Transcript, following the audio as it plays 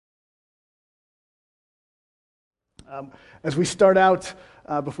As we start out,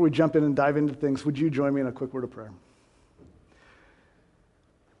 before we jump in and dive into things, would you join me in a quick word of prayer?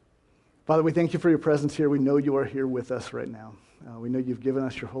 Father, we thank you for your presence here. We know you are here with us right now. We know you've given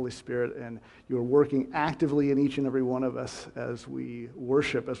us your Holy Spirit, and you are working actively in each and every one of us as we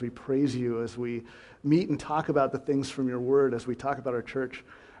worship, as we praise you, as we meet and talk about the things from your word, as we talk about our church.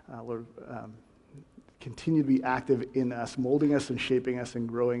 Lord, continue to be active in us, molding us and shaping us and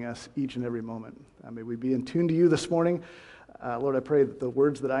growing us each and every moment. May we be in tune to you this morning. Lord, I pray that the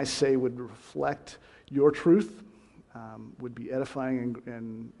words that I say would reflect your truth, would be edifying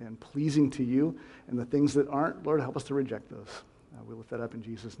and pleasing to you, and the things that aren't, Lord, help us to reject those. We lift that up in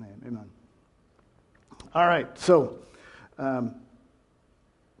Jesus' name. Amen. All right, so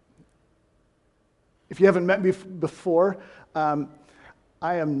if you haven't met me before,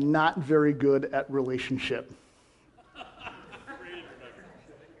 I am not very good at relationship.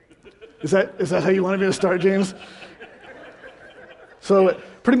 Is that how you wanted me to start, James? So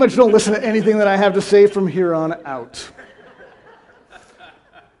pretty much don't listen to anything that I have to say from here on out.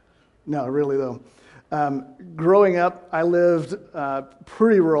 No, really though. Growing up, I lived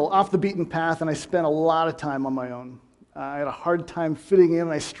pretty rural, off the beaten path, and I spent a lot of time on my own. I had a hard time fitting in,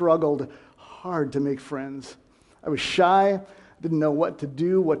 and I struggled hard to make friends. I was shy, didn't know what to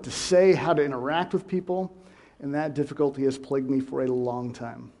do, what to say, how to interact with people, and that difficulty has plagued me for a long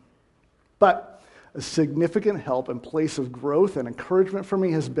time. But a significant help and place of growth and encouragement for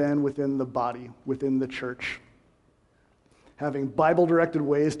me has been within the body, within the church. Having Bible-directed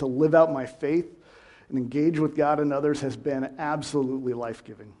ways to live out my faith and engage with God and others has been absolutely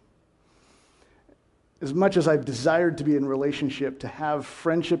life-giving. As much as I've desired to be in relationship, to have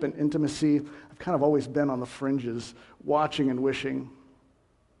friendship and intimacy, I've kind of always been on the fringes, watching and wishing.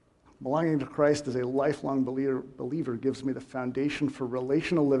 Belonging to Christ as a lifelong believer gives me the foundation for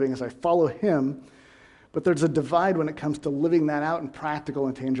relational living as I follow him, but there's a divide when it comes to living that out in practical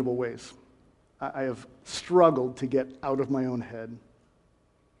and tangible ways. I have struggled to get out of my own head.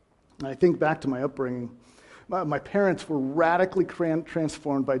 And I think back to my upbringing. My parents were radically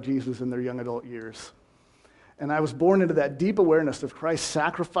transformed by Jesus in their young adult years. And I was born into that deep awareness of Christ's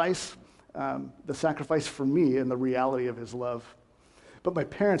sacrifice, the sacrifice for me and the reality of his love. But my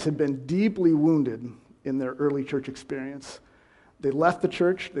parents had been deeply wounded in their early church experience. They left the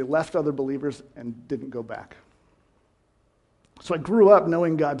church, they left other believers, and didn't go back. So I grew up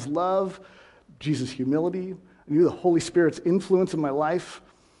knowing God's love, Jesus' humility. I knew the Holy Spirit's influence in my life,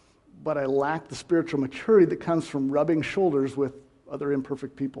 but I lacked the spiritual maturity that comes from rubbing shoulders with other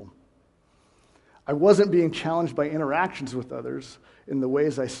imperfect people. I wasn't being challenged by interactions with others in the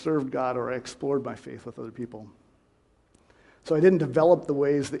ways I served God or I explored my faith with other people. So I didn't develop the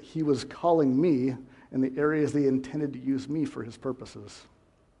ways that he was calling me in the areas that he intended to use me for his purposes.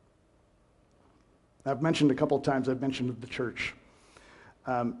 I've mentioned a couple of times, I've mentioned the church.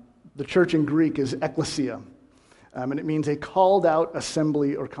 The church in Greek is ekklesia, and it means a called out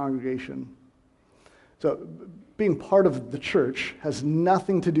assembly or congregation. So being part of the church has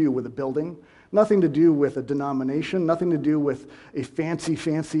nothing to do with a building, nothing to do with a denomination, nothing to do with a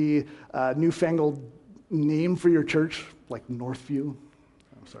fancy, newfangled name for your church, like Northview.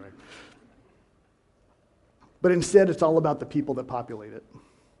 I'm sorry. But instead, it's all about the people that populate it.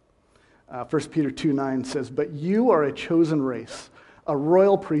 1 Peter 2:9 says, "But you are a chosen race, a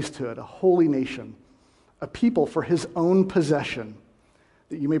royal priesthood, a holy nation, a people for his own possession,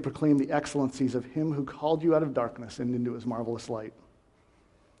 that you may proclaim the excellencies of him who called you out of darkness and into his marvelous light."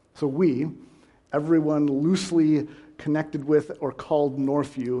 So we, everyone loosely connected with or called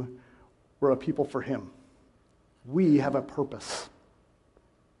Northview, we're a people for him. We have a purpose.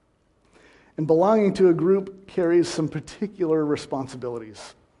 And belonging to a group carries some particular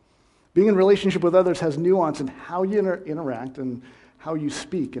responsibilities. Being in relationship with others has nuance in how you interact and how you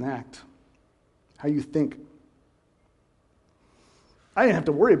speak and act, how you think. I didn't have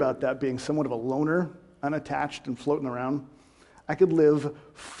to worry about that being somewhat of a loner, unattached and floating around. I could live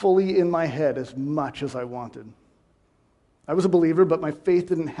fully in my head as much as I wanted. I was a believer, but my faith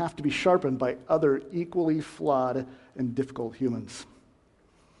didn't have to be sharpened by other equally flawed and difficult humans.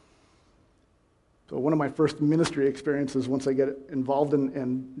 So one of my first ministry experiences, once I get involved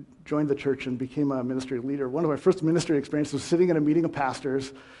and joined the church and became a ministry leader, one of my first ministry experiences was sitting in a meeting of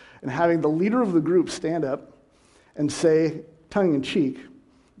pastors and having the leader of the group stand up and say, tongue-in-cheek,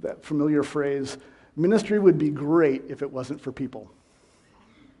 that familiar phrase, "Ministry would be great if it wasn't for people."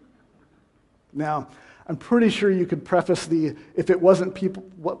 Now, I'm pretty sure you could preface the "if it wasn't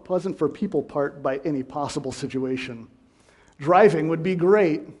for people" part by any possible situation. Driving would be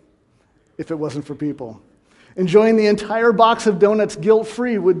great if it wasn't for people. Enjoying the entire box of donuts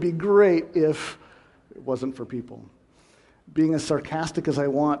guilt-free would be great if it wasn't for people. Being as sarcastic as I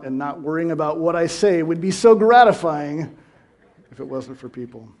want and not worrying about what I say would be so gratifying if it wasn't for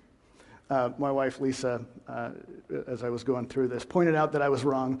people. My wife, Lisa, as I was going through this, pointed out that I was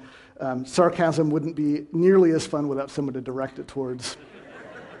wrong. Sarcasm wouldn't be nearly as fun without someone to direct it towards.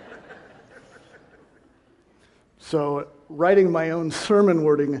 So writing my own sermon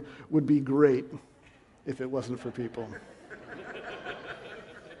wording would be great if it wasn't for people.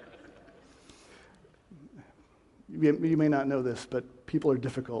 You may not know this, but people are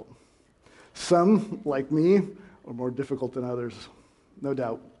difficult. Some, like me, are more difficult than others, no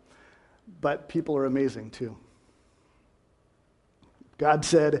doubt. But people are amazing too. God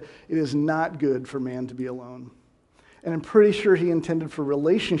said it is not good for man to be alone. And I'm pretty sure he intended for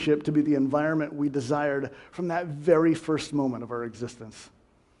relationship to be the environment we desired from that very first moment of our existence.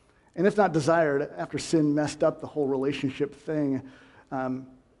 And if not desired, after sin messed up the whole relationship thing,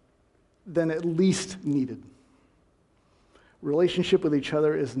 then at least needed. Relationship with each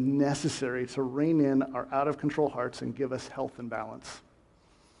other is necessary to rein in our out-of-control hearts and give us health and balance.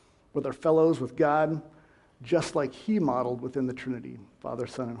 With our fellows, with God, just like he modeled within the Trinity, Father,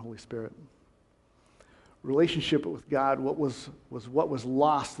 Son, and Holy Spirit. Relationship with God what was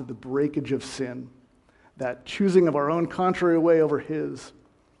lost at the breakage of sin, that choosing of our own contrary way over his,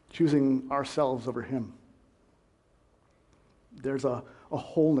 choosing ourselves over him. There's a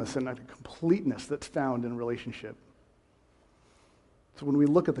wholeness and a completeness that's found in relationship. So when we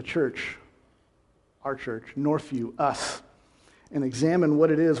look at the church, our church, Northview, us, and examine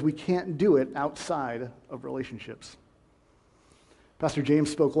what it is, we can't do it outside of relationships. Pastor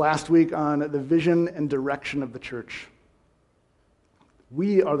James spoke last week on the vision and direction of the church.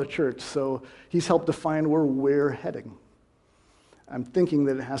 We are the church, so he's helped define where we're heading. I'm thinking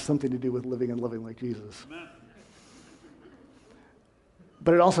that it has something to do with living and living like Jesus. Amen.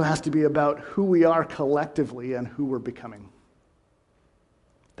 But it also has to be about who we are collectively and who we're becoming.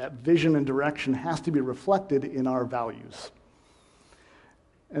 That vision and direction has to be reflected in our values.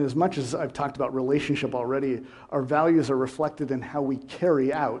 And as much as I've talked about relationship already, our values are reflected in how we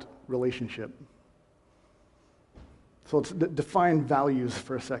carry out relationship. So let's define values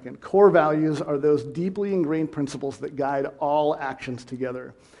for a second. Core values are those deeply ingrained principles that guide all actions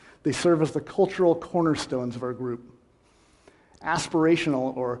together. They serve as the cultural cornerstones of our group.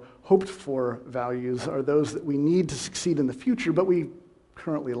 Aspirational or hoped-for values are those that we need to succeed in the future, but we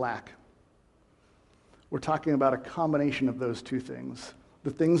currently lack. We're talking about a combination of those two things.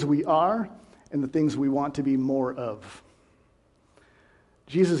 The things we are and the things we want to be more of.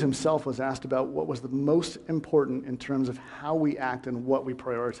 Jesus himself was asked about what was the most important in terms of how we act and what we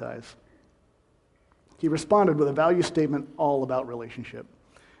prioritize. He responded with a value statement all about relationship.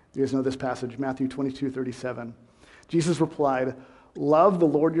 You guys know this passage, Matthew 22:37. Jesus replied, "Love the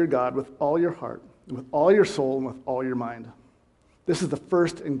Lord your God with all your heart, with all your soul, and with all your mind. This is the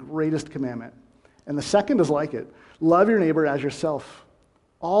first and greatest commandment. And the second is like it. Love your neighbor as yourself.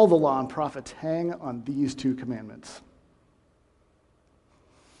 All the law and prophets hang on these two commandments."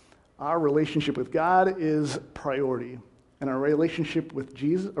 Our relationship with God is priority, and our relationship with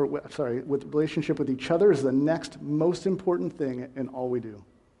relationship with each other is the next most important thing in all we do.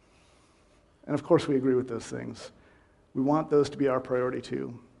 And of course, we agree with those things. We want those to be our priority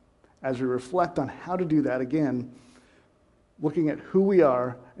too. As we reflect on how to do that, again, looking at who we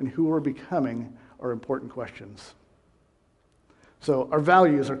are and who we're becoming are important questions. So our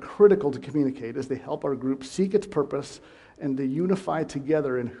values are critical to communicate as they help our group seek its purpose and to unify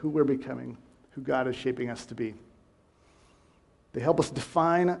together in who we're becoming, who God is shaping us to be. They help us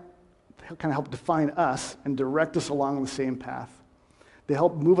define us and direct us along the same path. They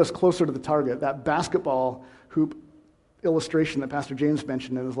help move us closer to the target, that basketball hoop illustration that Pastor James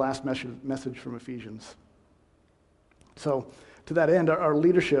mentioned in his last message from Ephesians. So to that end, our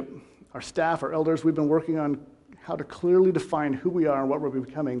leadership, our staff, our elders, we've been working on how to clearly define who we are and what we're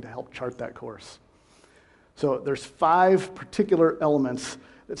becoming to help chart that course. So there's 5 particular elements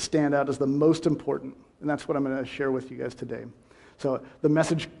that stand out as the most important, and that's what I'm going to share with you guys today. So the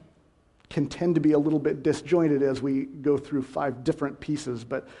message can tend to be a little bit disjointed as we go through 5 different pieces,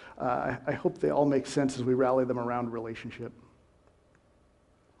 but I hope they all make sense as we rally them around relationship.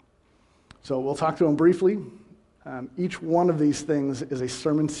 So we'll talk to them briefly. Each one of these things is a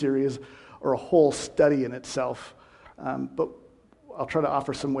sermon series or a whole study in itself, but I'll try to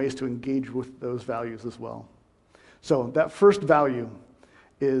offer some ways to engage with those values as well. So that first value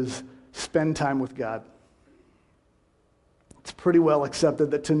is spend time with God. It's pretty well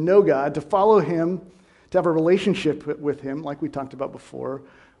accepted that to know God, to follow him, to have a relationship with him, like we talked about before,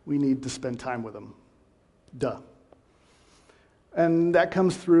 we need to spend time with him. Duh. And that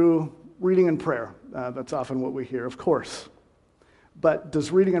comes through reading and prayer. That's often what we hear, of course. But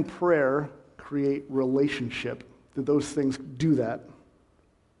does reading and prayer create relationship? Do those things do that?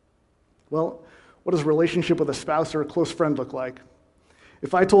 Well, what does a relationship with a spouse or a close friend look like?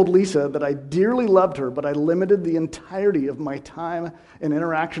 If I told Lisa that I dearly loved her, but I limited the entirety of my time and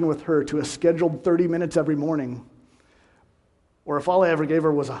interaction with her to a scheduled 30 minutes every morning, or if all I ever gave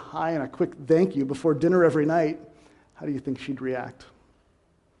her was a hi and a quick thank you before dinner every night, how do you think she'd react?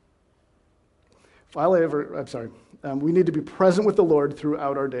 We need to be present with the Lord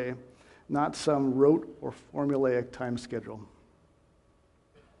throughout our day, not some rote or formulaic time schedule.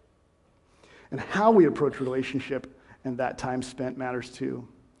 And how we approach relationship and that time spent matters too.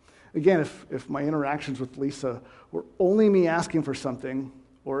 Again, if my interactions with Lisa were only me asking for something,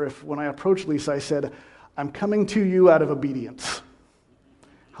 or if when I approached Lisa I said, I'm coming to you out of obedience,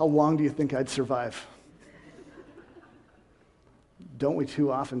 how long do you think I'd survive? Don't we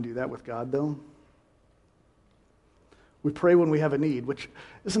too often do that with God, though? We pray when we have a need, which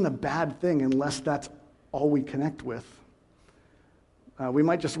isn't a bad thing unless that's all we connect with. We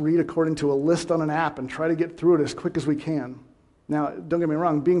might just read according to a list on an app and try to get through it as quick as we can. Now, don't get me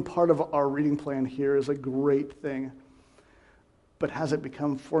wrong, being part of our reading plan here is a great thing. But has it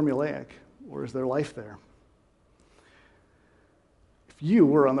become formulaic, or is there life there? If you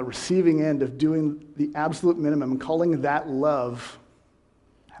were on the receiving end of doing the absolute minimum and calling that love,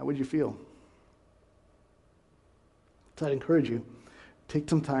 how would you feel? So I'd encourage you, take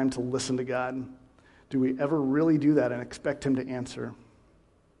some time to listen to God. Do we ever really do that and expect Him to answer?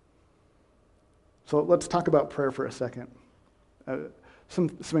 So let's talk about prayer for a second. Some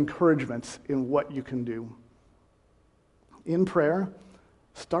encouragements in what you can do. In prayer,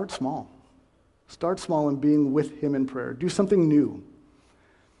 start small. Start small in being with Him in prayer. Do something new.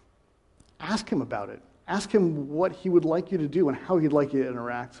 Ask Him about it. Ask Him what He would like you to do and how He'd like you to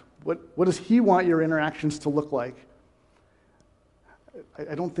interact. What does He want your interactions to look like?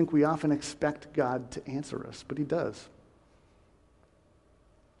 I don't think we often expect God to answer us, but He does.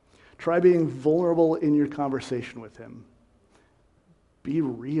 Try being vulnerable in your conversation with Him. Be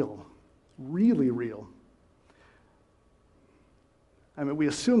real, really real. I mean, we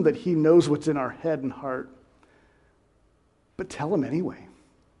assume that He knows what's in our head and heart, but tell Him anyway.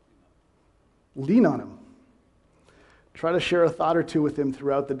 Lean on Him. Try to share a thought or two with Him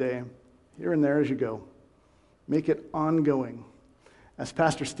throughout the day, here and there as you go. Make it ongoing. As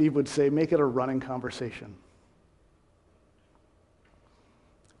Pastor Steve would say, make it a running conversation.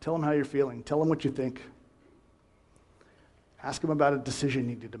 Tell Him how you're feeling. Tell Him what you think. Ask Him about a decision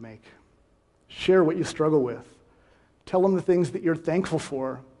you need to make. Share what you struggle with. Tell Him the things that you're thankful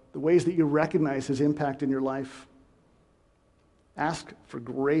for, the ways that you recognize His impact in your life. Ask for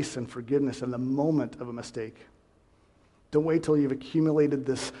grace and forgiveness in the moment of a mistake. Don't wait till you've accumulated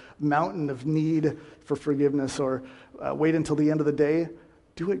this mountain of need for forgiveness, or wait until the end of the day.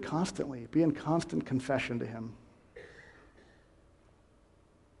 Do it constantly. Be in constant confession to Him.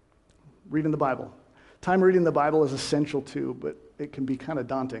 Reading the Bible. Time reading the Bible is essential too, but it can be kind of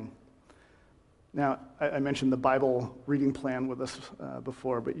daunting. Now, I mentioned the Bible reading plan with us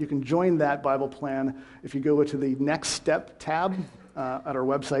before, but you can join that Bible plan if you go to the Next Step tab at our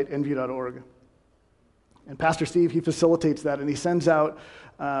website, nv.org. And Pastor Steve, he facilitates that, and he sends out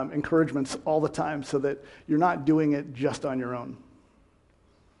encouragements all the time so that you're not doing it just on your own.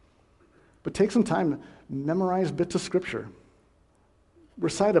 But take some time, memorize bits of Scripture.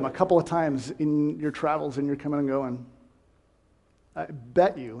 Recite them a couple of times in your travels and your coming and going. I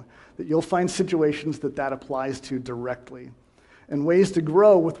bet you that you'll find situations that applies to directly and ways to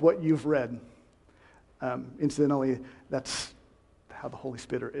grow with what you've read. Incidentally, that's how the Holy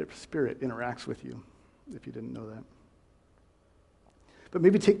Spirit interacts with you, if you didn't know that. But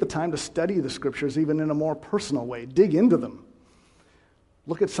maybe take the time to study the Scriptures even in a more personal way. Dig into them.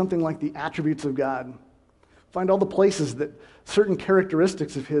 Look at something like the attributes of God. Find all the places that certain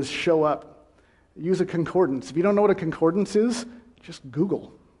characteristics of His show up. Use a concordance. If you don't know what a concordance is, just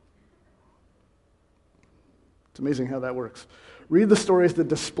Google. It's amazing how that works. Read the stories that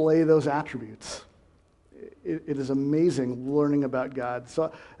display those attributes. It is amazing learning about God.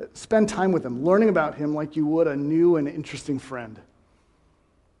 So spend time with Him, learning about Him like you would a new and interesting friend.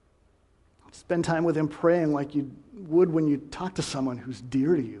 Spend time with Him praying like you would when you talk to someone who's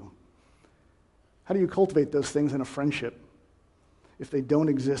dear to you. How do you cultivate those things in a friendship if they don't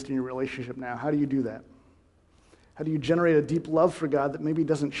exist in your relationship now? How do you do that? How do you generate a deep love for God that maybe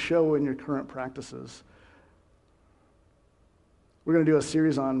doesn't show in your current practices? We're going to do a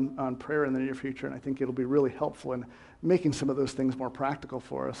series on prayer in the near future, and I think it'll be really helpful in making some of those things more practical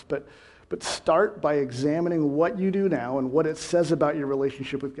for us. But start by examining what you do now and what it says about your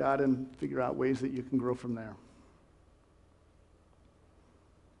relationship with God, and figure out ways that you can grow from there.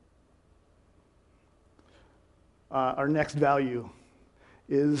 our next value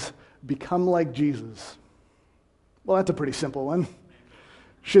is become like Jesus. Well, that's a pretty simple one.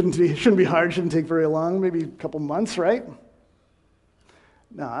 Shouldn't be hard, shouldn't take very long, maybe a couple months, right?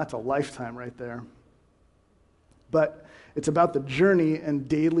 No, that's a lifetime right there. But it's about the journey and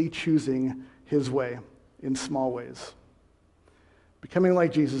daily choosing his way in small ways. Becoming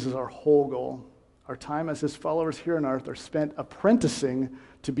like Jesus is our whole goal. Our time as his followers here on earth are spent apprenticing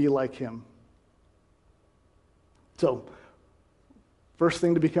to be like him. So, first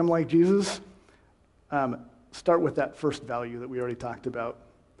thing to become like Jesus, start with that first value that we already talked about.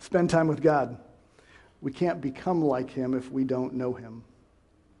 Spend time with God. We can't become like him if we don't know him.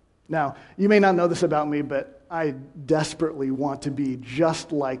 Now, you may not know this about me, but I desperately want to be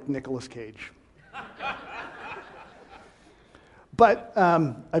just like Nicolas Cage. But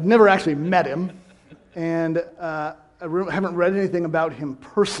I've never actually met him, and I haven't read anything about him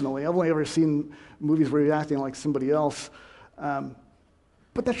personally. I've only ever seen movies where he's acting like somebody else. But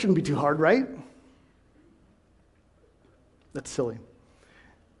that shouldn't be too hard, right? That's silly.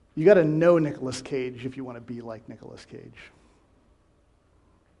 You got to know Nicolas Cage if you want to be like Nicolas Cage.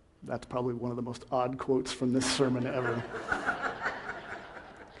 That's probably one of the most odd quotes from this sermon ever.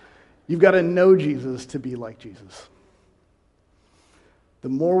 You've got to know Jesus to be like Jesus. The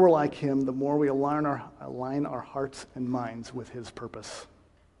more we're like him, the more we align our hearts and minds with his purpose.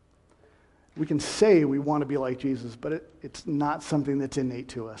 We can say we want to be like Jesus, but it's not something that's innate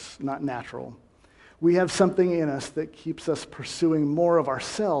to us, not natural. We have something in us that keeps us pursuing more of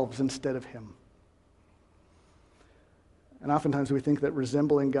ourselves instead of him. And oftentimes we think that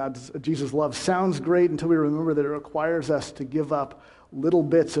resembling Jesus' love sounds great until we remember that it requires us to give up little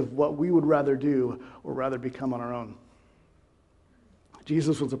bits of what we would rather do or rather become on our own.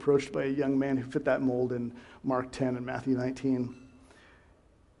 Jesus was approached by a young man who fit that mold in Mark 10 and Matthew 19.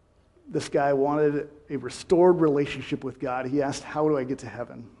 This guy wanted a restored relationship with God. He asked, how do I get to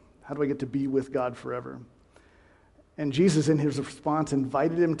heaven? How do I get to be with God forever? And Jesus, in his response,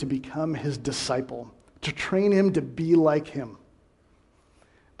 invited him to become his disciple, to train him to be like him.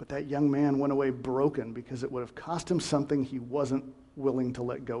 But that young man went away broken because it would have cost him something he wasn't willing to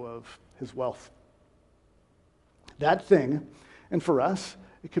let go of, his wealth. That thing, and for us,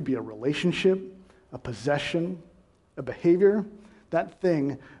 it could be a relationship, a possession, a behavior. That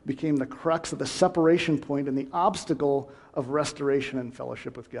thing became the crux of the separation point and the obstacle of restoration and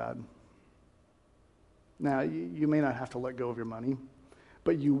fellowship with God. Now, you may not have to let go of your money,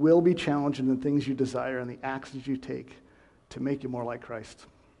 but you will be challenged in the things you desire and the actions you take to make you more like Christ.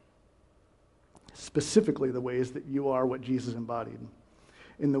 Specifically, the ways that you are what Jesus embodied.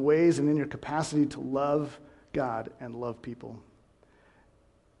 In the ways and in your capacity to love God and love people.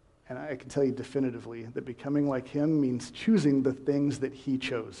 And I can tell you definitively that becoming like him means choosing the things that he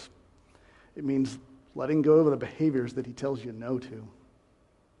chose. It means letting go of the behaviors that he tells you no to.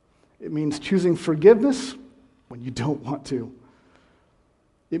 It means choosing forgiveness when you don't want to.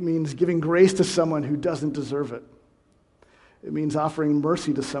 It means giving grace to someone who doesn't deserve it. It means offering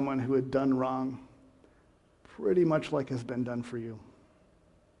mercy to someone who had done wrong, pretty much like has been done for you.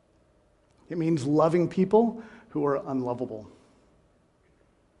 It means loving people who are unlovable.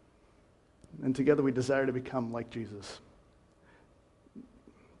 And together we desire to become like Jesus.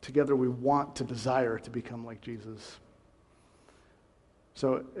 Together we want to desire to become like Jesus.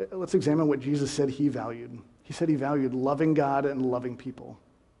 So let's examine what Jesus said he valued. He said he valued loving God and loving people.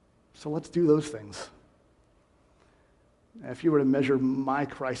 So let's do those things. If you were to measure my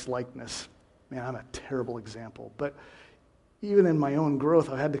Christ-likeness, man, I'm a terrible example. But even in my own growth,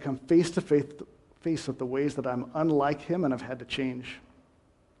 I've had to come face to face with the ways that I'm unlike him, and I've had to change.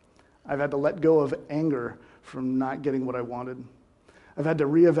 I've had to let go of anger from not getting what I wanted. I've had to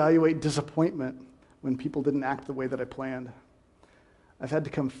reevaluate disappointment when people didn't act the way that I planned. I've had to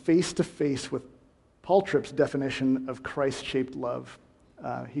come face to face with Paul Tripp's definition of Christ-shaped love.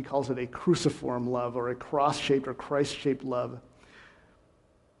 He calls it a cruciform love or a cross-shaped or Christ-shaped love.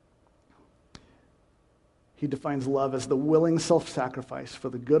 He defines love as the willing self-sacrifice for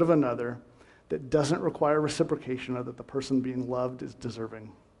the good of another that doesn't require reciprocation or that the person being loved is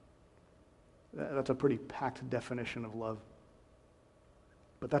deserving. That's a pretty packed definition of love.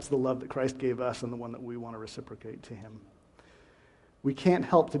 But that's the love that Christ gave us and the one that we want to reciprocate to him. We can't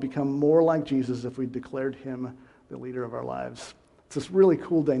help to become more like Jesus if we declared him the leader of our lives. It's this really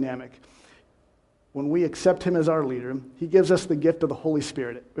cool dynamic. When we accept him as our leader, he gives us the gift of the Holy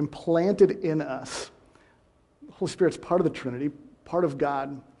Spirit, implanted in us. The Holy Spirit's part of the Trinity, part of God.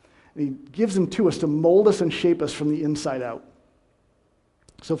 And he gives him to us to mold us and shape us from the inside out.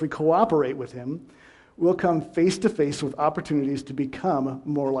 So if we cooperate with him, we'll come face to face with opportunities to become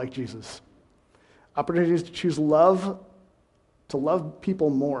more like Jesus. opportunities to choose love, to love people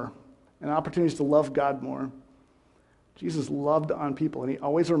more, and opportunities to love God more. Jesus loved on people, and he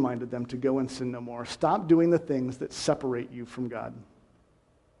always reminded them to go and sin no more. Stop doing the things that separate you from God.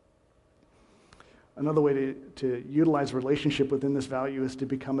 Another way to utilize relationship within this value is to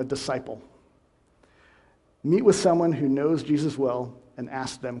become a disciple. Meet with someone who knows Jesus well and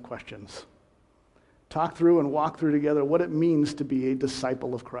ask them questions. Talk through and walk through together what it means to be a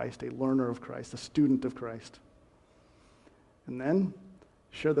disciple of Christ, a learner of Christ, a student of Christ. And then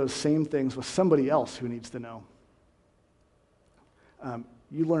share those same things with somebody else who needs to know.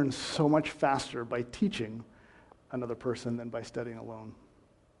 You learn so much faster by teaching another person than by studying alone.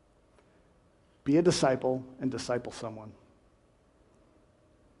 Be a disciple and disciple someone.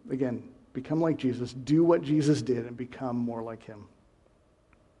 Again, become like Jesus. Do what Jesus did and become more like him.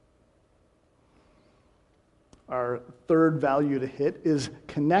 Our third value to hit is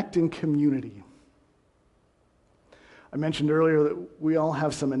connect in community. I mentioned earlier that we all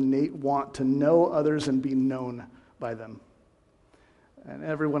have some innate want to know others and be known by them. And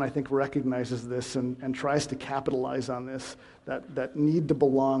everyone, I think, recognizes this and tries to capitalize on this, that need to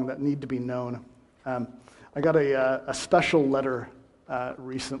belong, that need to be known. I got a special letter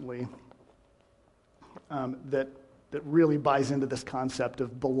recently that really buys into this concept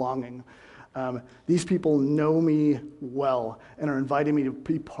of belonging. These people know me well and are inviting me to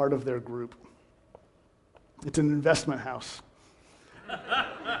be part of their group. It's an investment house.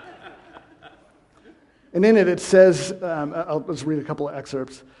 And in it says, I'll just read a couple of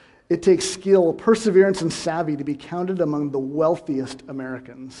excerpts. It takes skill, perseverance, and savvy to be counted among the wealthiest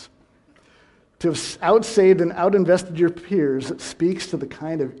Americans. To have outsaved and outinvested your peers speaks to the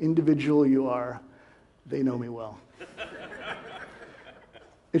kind of individual you are. They know me well.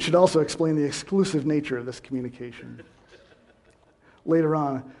 It should also explain the exclusive nature of this communication. Later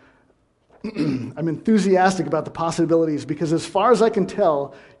on, I'm enthusiastic about the possibilities because as far as I can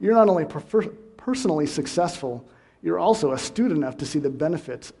tell, you're not only personally successful, you're also astute enough to see the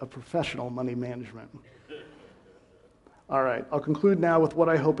benefits of professional money management. All right, I'll conclude now with what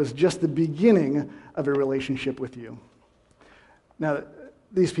I hope is just the beginning of a relationship with you. Now,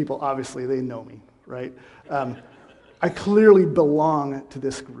 these people, obviously, they know me, right? I clearly belong to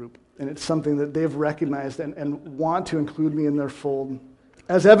this group, and it's something that they've recognized and want to include me in their fold,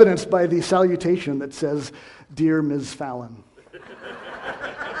 as evidenced by the salutation that says, "Dear Ms. Fallon."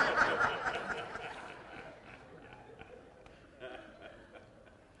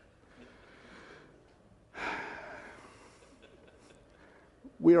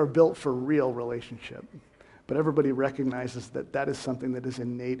 We are built for real relationship, but everybody recognizes that that is something that is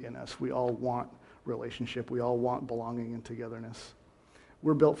innate in us. We all want relationship. We all want belonging and togetherness.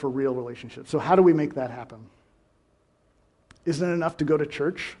 We're built for real relationships. So how do we make that happen? Isn't it enough to go to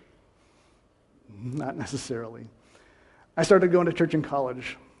church? Not necessarily. I started going to church in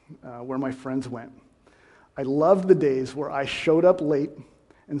college, where my friends went. I loved the days where I showed up late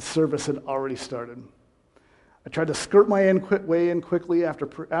and service had already started. I tried to skirt my way in quickly after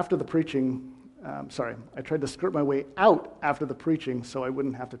the preaching. I tried to skirt my way out after the preaching so I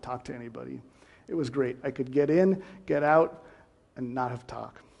wouldn't have to talk to anybody. It was great. I could get in, get out, and not have to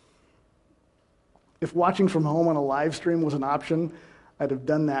talk. If watching from home on a live stream was an option, I'd have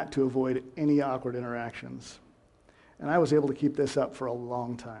done that to avoid any awkward interactions. And I was able to keep this up for a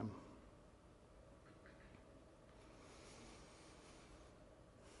long time.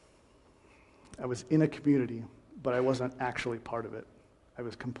 I was in a community, but I wasn't actually part of it. I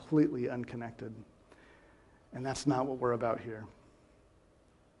was completely unconnected. And that's not what we're about here.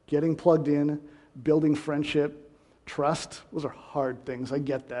 Getting plugged in, building friendship, trust, those are hard things. I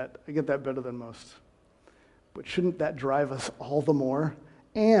get that. I get that better than most. But shouldn't that drive us all the more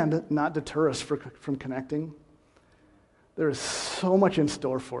and not deter us from connecting? There is so much in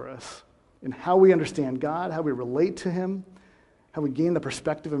store for us in how we understand God, how we relate to him, how we gain the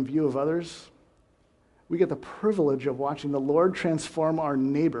perspective and view of others. We get the privilege of watching the Lord transform our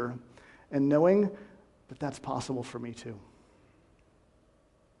neighbor and knowing that that's possible for me too.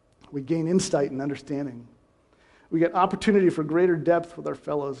 We gain insight and understanding. We get opportunity for greater depth with our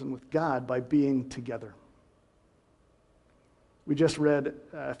fellows and with God by being together. We just read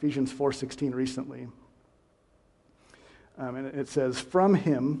Ephesians 4:16 recently. And it says, from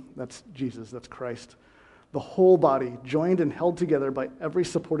him, that's Jesus, that's Christ, the whole body, joined and held together by every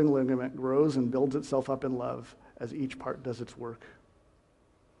supporting ligament, grows and builds itself up in love as each part does its work.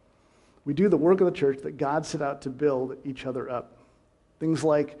 We do the work of the church that God set out to build each other up. Things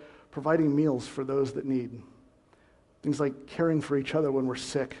like providing meals for those that need. Things like caring for each other when we're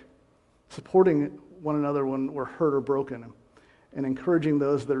sick. Supporting one another when we're hurt or broken. and encouraging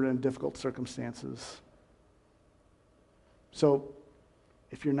those that are in difficult circumstances. So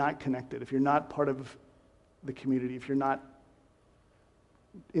if you're not connected, if you're not part of the community, if you're not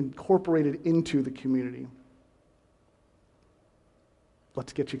incorporated into the community,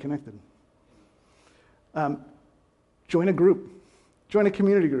 let's get you connected. Join a group. Join a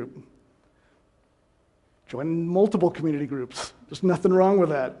community group. Join multiple community groups. There's nothing wrong with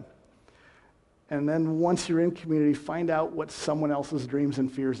that. And then once you're in community, find out what someone else's dreams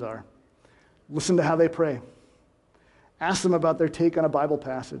and fears are. Listen to how they pray. Ask them about their take on a Bible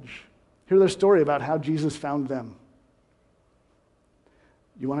passage. Hear their story about how Jesus found them.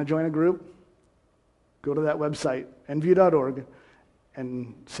 You want to join a group? Go to that website, nvu.org,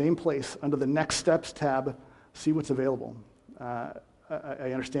 and same place, under the Next Steps tab, see what's available. I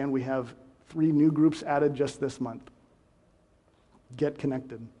understand we have 3 new groups added just this month. Get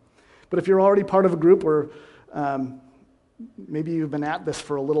connected. But if you're already part of a group, or maybe you've been at this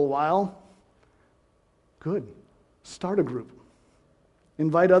for a little while, good. Start a group.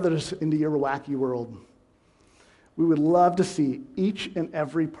 Invite others into your wacky world. We would love to see each and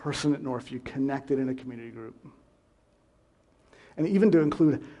every person at Northview connected in a community group. And even to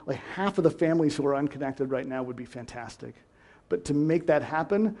include like half of the families who are unconnected right now would be fantastic. But to make that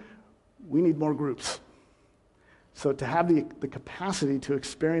happen, we need more groups. So to have the capacity to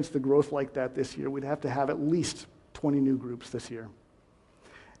experience the growth like that this year, we'd have to have at least 20 new groups this year.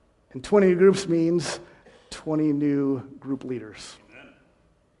 And 20 new groups means 20 new group leaders. Amen.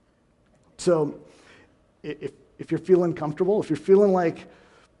 So if you're feeling comfortable, if you're feeling like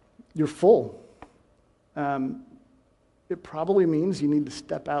you're full, it probably means you need to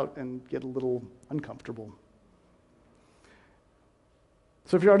step out and get a little uncomfortable.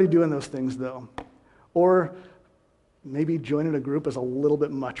 So if you're already doing those things, though, or maybe joining a group is a little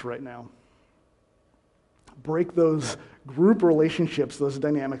bit much right now, break those group relationships, those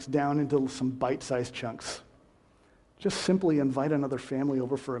dynamics down into some bite-sized chunks. Just simply invite another family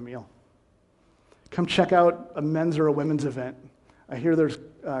over for a meal. Come check out a men's or a women's event. I hear there's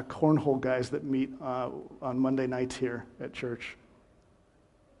cornhole guys that meet on Monday nights here at church.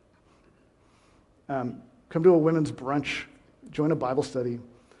 Come to a women's brunch. Join a Bible study.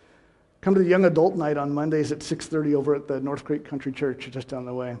 Come to the young adult night on Mondays at 6:30 over at the North Creek Country Church just down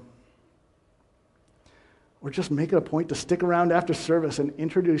the way. Or just make it a point to stick around after service and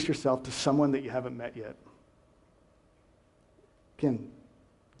introduce yourself to someone that you haven't met yet. Again,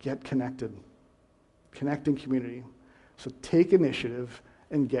 get connected. Connect in community. So take initiative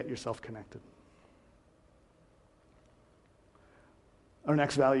and get yourself connected. Our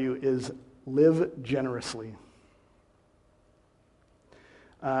next value is live generously.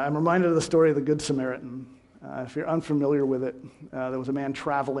 I'm reminded of the story of the Good Samaritan. If you're unfamiliar with it, there was a man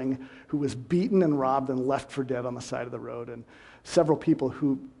traveling who was beaten and robbed and left for dead on the side of the road. And several people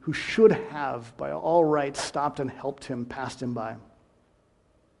who should have, by all rights, stopped and helped him, passed him by.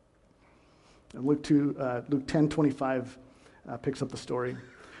 And Luke 10:25 picks up the story.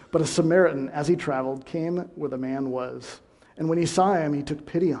 But a Samaritan, as he traveled, came where the man was. And when he saw him, he took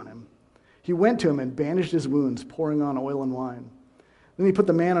pity on him. He went to him and bandaged his wounds, pouring on oil and wine. Then he put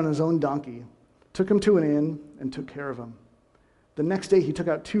the man on his own donkey, took him to an inn, and took care of him. The next day he took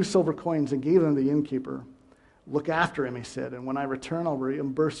out 2 silver coins and gave them to the innkeeper. Look after him, he said, and when I return, I'll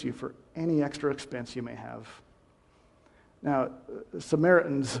reimburse you for any extra expense you may have. Now,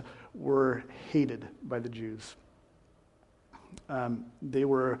 Samaritans were hated by the Jews. They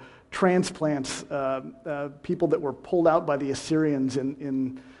were transplants, people that were pulled out by the Assyrians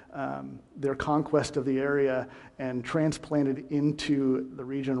in their conquest of the area and transplanted into the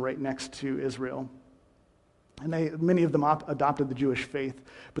region right next to Israel. And many of them adopted the Jewish faith,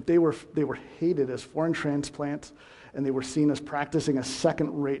 but they were hated as foreign transplants, and they were seen as practicing a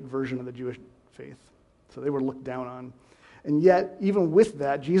second-rate version of the Jewish faith. So they were looked down on. And yet, even with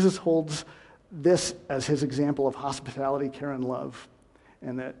that, Jesus holds this as his example of hospitality, care, and love,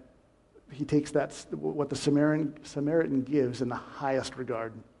 and that he takes what the Samaritan gives in the highest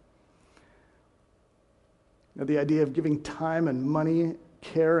regard. Now, the idea of giving time and money,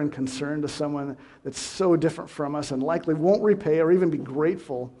 care and concern to someone that's so different from us and likely won't repay or even be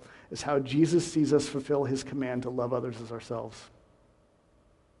grateful is how Jesus sees us fulfill his command to love others as ourselves.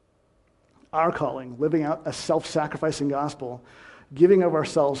 Our calling, living out a self-sacrificing gospel, giving of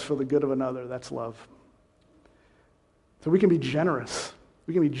ourselves for the good of another, that's love. So we can be generous.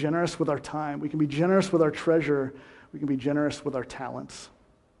 We can be generous with our time. We can be generous with our treasure. We can be generous with our talents.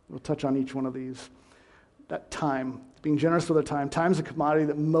 We'll touch on each one of these. That time, being generous with our time. Time's a commodity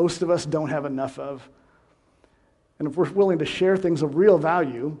that most of us don't have enough of. And if we're willing to share things of real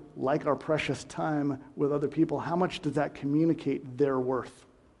value, like our precious time with other people, how much does that communicate their worth?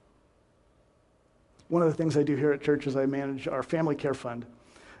 One of the things I do here at church is I manage our family care fund.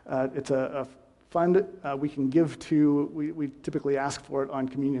 It's a fund we can give to, we typically ask for it on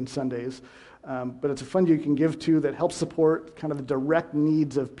Communion Sundays, but it's a fund you can give to that helps support kind of the direct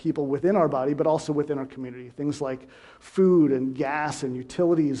needs of people within our body, but also within our community. Things like food and gas and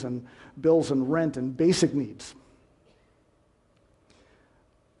utilities and bills and rent and basic needs.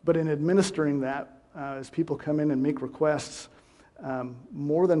 But in administering that, as people come in and make requests,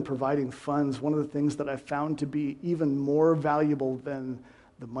 more than providing funds, one of the things that I've found to be even more valuable than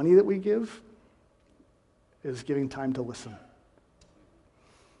the money that we give is giving time to listen.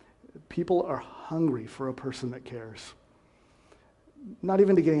 People are hungry for a person that cares. Not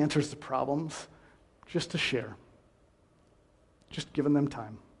even to get answers to problems, just to share. Just giving them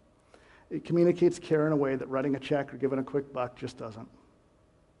time. It communicates care in a way that writing a check or giving a quick buck just doesn't.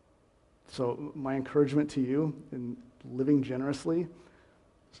 So my encouragement to you in living generously,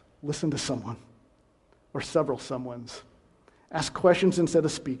 listen to someone or several someones. Ask questions instead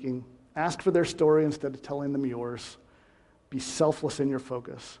of speaking. Ask for their story instead of telling them yours. Be selfless in your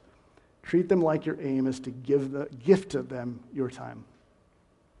focus. Treat them like your aim is to gift to them your time.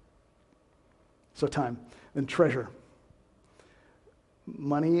 So time, then treasure.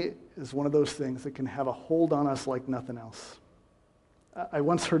 Money is one of those things that can have a hold on us like nothing else. I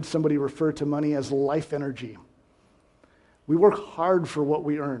once heard somebody refer to money as life energy. We work hard for what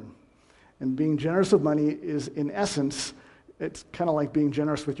we earn. And being generous with money is, in essence, it's kind of like being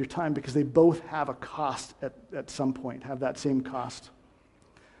generous with your time because they both have a cost at some point, have that same cost.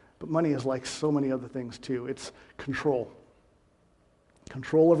 But money is like so many other things too. It's control.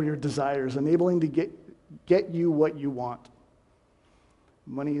 Control over your desires, enabling to get you what you want.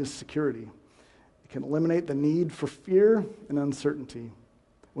 Money is security. Can eliminate the need for fear and uncertainty.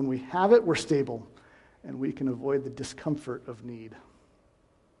 When we have it, we're stable, and we can avoid the discomfort of need.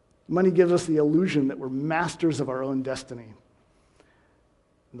 Money gives us the illusion that we're masters of our own destiny.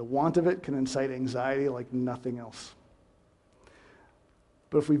 And the want of it can incite anxiety like nothing else.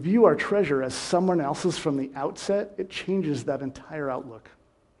 But if we view our treasure as someone else's from the outset, it changes that entire outlook.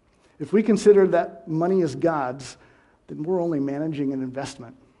 If we consider that money is God's, then we're only managing an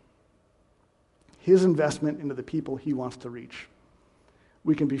investment. His investment into the people he wants to reach.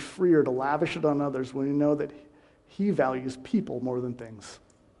 We can be freer to lavish it on others when we know that he values people more than things.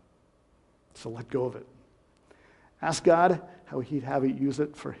 So let go of it. Ask God how he'd have you use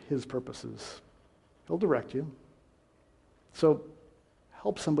it for his purposes. He'll direct you. So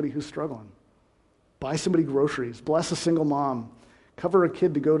help somebody who's struggling. Buy somebody groceries. Bless a single mom. Cover a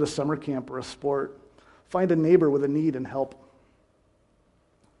kid to go to summer camp or a sport. Find a neighbor with a need and help.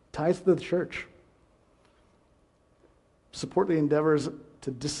 Tithe to the church. Support the endeavors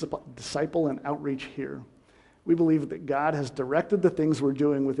to disciple and outreach here. We believe that God has directed the things we're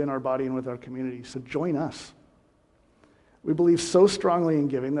doing within our body and with our community, so join us. We believe so strongly in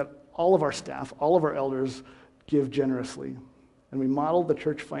giving that all of our staff, all of our elders give generously, and we model the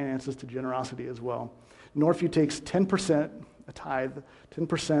church finances to generosity as well. Northview takes 10%, a tithe,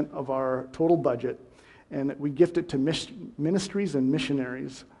 10% of our total budget, and we gift it to ministries and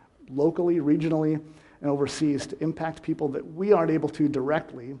missionaries, locally, regionally, and overseas to impact people that we aren't able to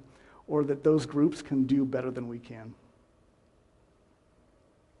directly or that those groups can do better than we can.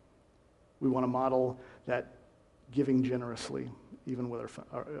 We want to model that giving generously, even with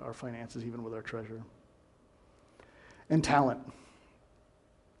our finances, even with our treasure. And talent.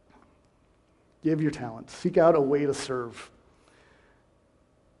 Give your talent. Seek out a way to serve.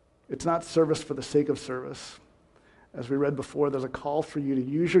 It's not service for the sake of service. As we read before, there's a call for you to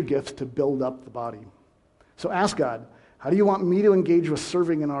use your gifts to build up the body. So ask God, how do you want me to engage with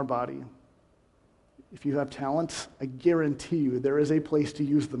serving in our body? If you have talents, I guarantee you there is a place to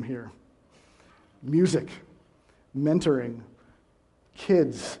use them here. Music, mentoring,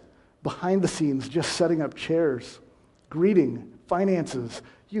 kids, behind the scenes, just setting up chairs, greeting, finances,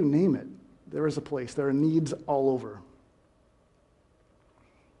 you name it. There is a place. There are needs all over.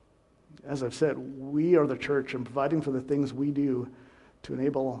 As I've said, we are the church, and providing for the things we do to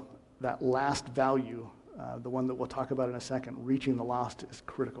enable that last value, the one that we'll talk about in a second, reaching the lost, is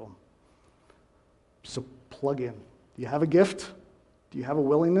critical. So plug in. Do you have a gift? Do you have a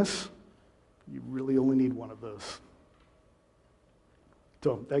willingness? You really only need one of those.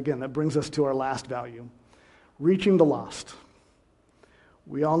 So again, that brings us to our last value, reaching the lost.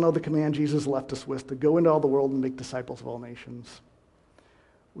 We all know the command Jesus left us with, to go into all the world and make disciples of all nations.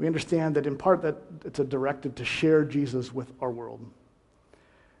 We understand that in part that it's a directive to share Jesus with our world.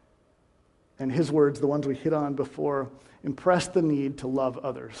 and his words, the ones we hit on before, impress the need to love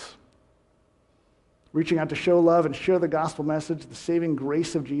others. Reaching out to show love and share the gospel message, the saving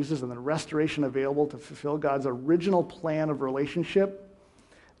grace of Jesus, and the restoration available to fulfill God's original plan of relationship,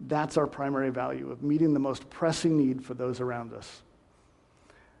 that's our primary value of meeting the most pressing need for those around us.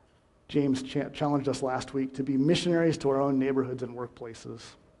 James challenged us last week to be missionaries to our own neighborhoods and workplaces.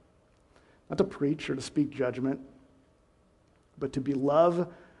 Not to preach or to speak judgment, but to be love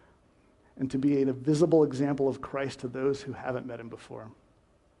and to be a visible example of Christ to those who haven't met him before.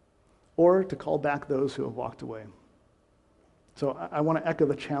 Or to call back those who have walked away. So I want to echo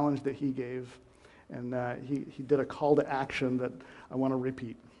the challenge that he gave, and he did a call to action that I want to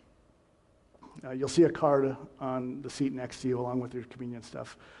repeat. You'll see a card on the seat next to you along with your communion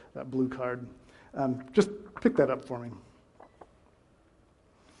stuff, that blue card. Just pick that up for me.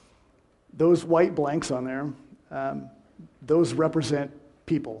 Those white blanks on there, those represent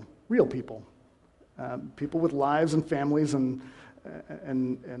people, real people. People with lives and families and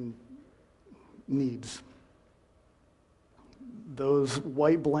needs. Those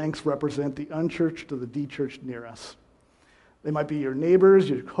white blanks represent the unchurched or the de-churched near us. They might be your neighbors,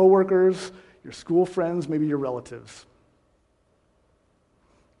 your coworkers, your school friends, maybe your relatives.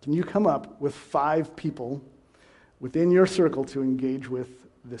 Can you come up with 5 people within your circle to engage with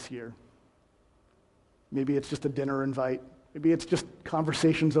this year? Maybe it's just a dinner invite. Maybe it's just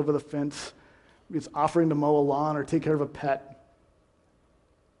conversations over the fence. Maybe it's offering to mow a lawn or take care of a pet.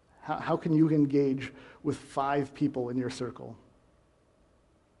 How can you engage with 5 people in your circle?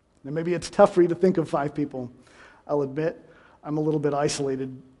 Now, maybe it's tough for you to think of 5 people. I'll admit, I'm a little bit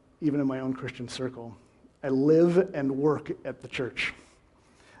isolated, even in my own Christian circle. I live and work at the church.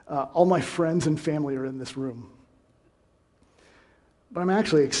 All my friends and family are in this room. But I'm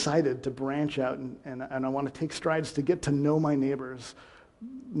actually excited to branch out, and I want to take strides to get to know my neighbors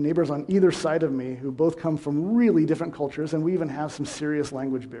on either side of me who both come from really different cultures, and we even have some serious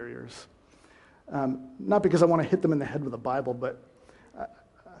language barriers. Not because I want to hit them in the head with a Bible, but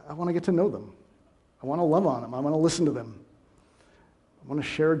I want to get to know them. I want to love on them. I want to listen to them. I want to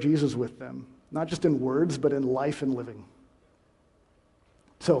share Jesus with them, not just in words, but in life and living.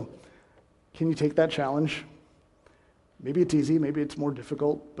 So, can you take that challenge? Maybe it's easy, maybe it's more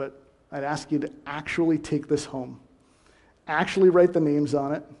difficult, but I'd ask you to actually take this home. Actually write the names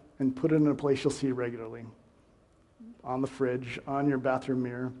on it and put it in a place you'll see regularly. On the fridge, on your bathroom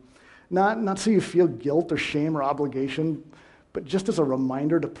mirror. Not so you feel guilt or shame or obligation, but just as a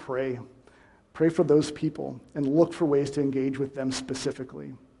reminder to pray. Pray for those people and look for ways to engage with them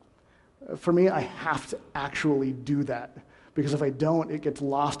specifically. For me, I have to actually do that, because if I don't, it gets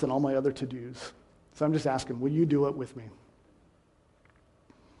lost in all my other to-dos. So I'm just asking, will you do it with me?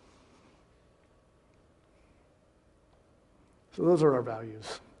 So those are our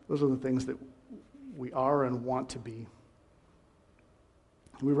values. Those are the things that we are and want to be.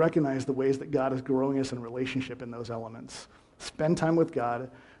 We recognize the ways that God is growing us in relationship in those elements. Spend time with God,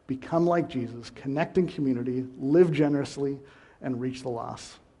 become like Jesus, connect in community, live generously, and reach the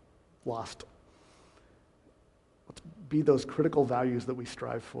lost. Let's be those critical values that we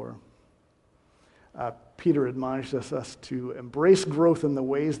strive for. Peter admonishes us to embrace growth in the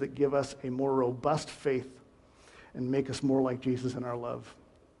ways that give us a more robust faith and make us more like Jesus in our love.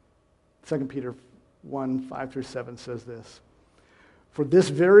 2 Peter 1:5-7 says this: "For this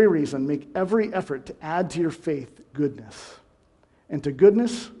very reason, make every effort to add to your faith goodness, and to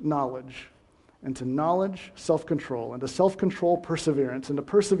goodness, knowledge, and to knowledge, self-control, and to self-control, perseverance, and to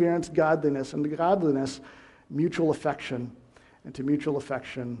perseverance, godliness, and to godliness, mutual affection, and to mutual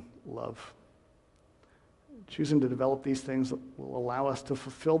affection, love." Choosing to develop these things will allow us to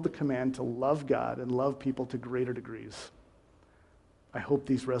fulfill the command to love God and love people to greater degrees. I hope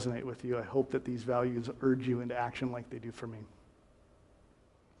these resonate with you. I hope that these values urge you into action like they do for me.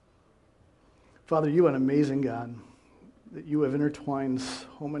 Father, you are an amazing God, that you have intertwined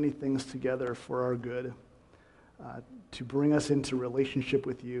so many things together for our good, to bring us into relationship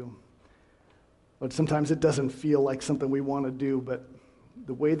with you. But sometimes it doesn't feel like something we want to do, but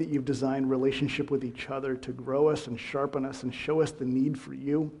the way that you've designed relationship with each other to grow us and sharpen us and show us the need for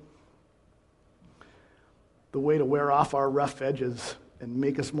you, the way to wear off our rough edges and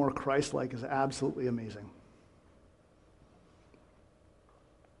make us more Christ-like is absolutely amazing.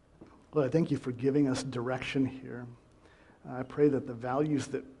 Lord, I thank you for giving us direction here. I pray that the values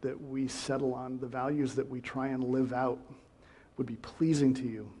that we settle on, the values that we try and live out, would be pleasing to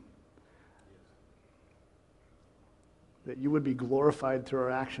you. That you would be glorified through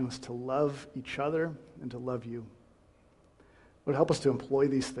our actions to love each other and to love you. Lord, help us to employ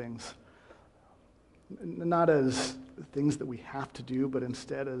these things, not as things that we have to do, but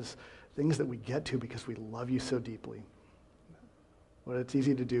instead as things that we get to because we love you so deeply. But it's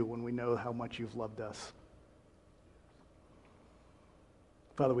easy to do when we know how much you've loved us.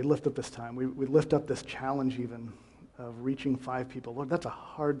 Father, we lift up this time. We lift up this challenge even of reaching 5 people. Lord, that's a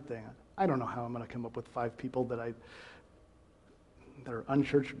hard thing. I don't know how I'm going to come up with 5 people that are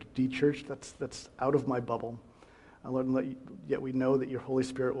unchurched or de-churched. That's out of my bubble. Lord, yet we know that your Holy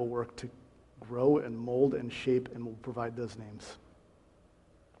Spirit will work to grow and mold and shape and will provide those names.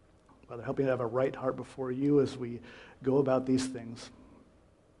 Father, help me to have a right heart before you as we go about these things.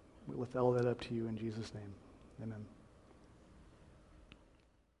 We lift all that up to you in Jesus' name. Amen.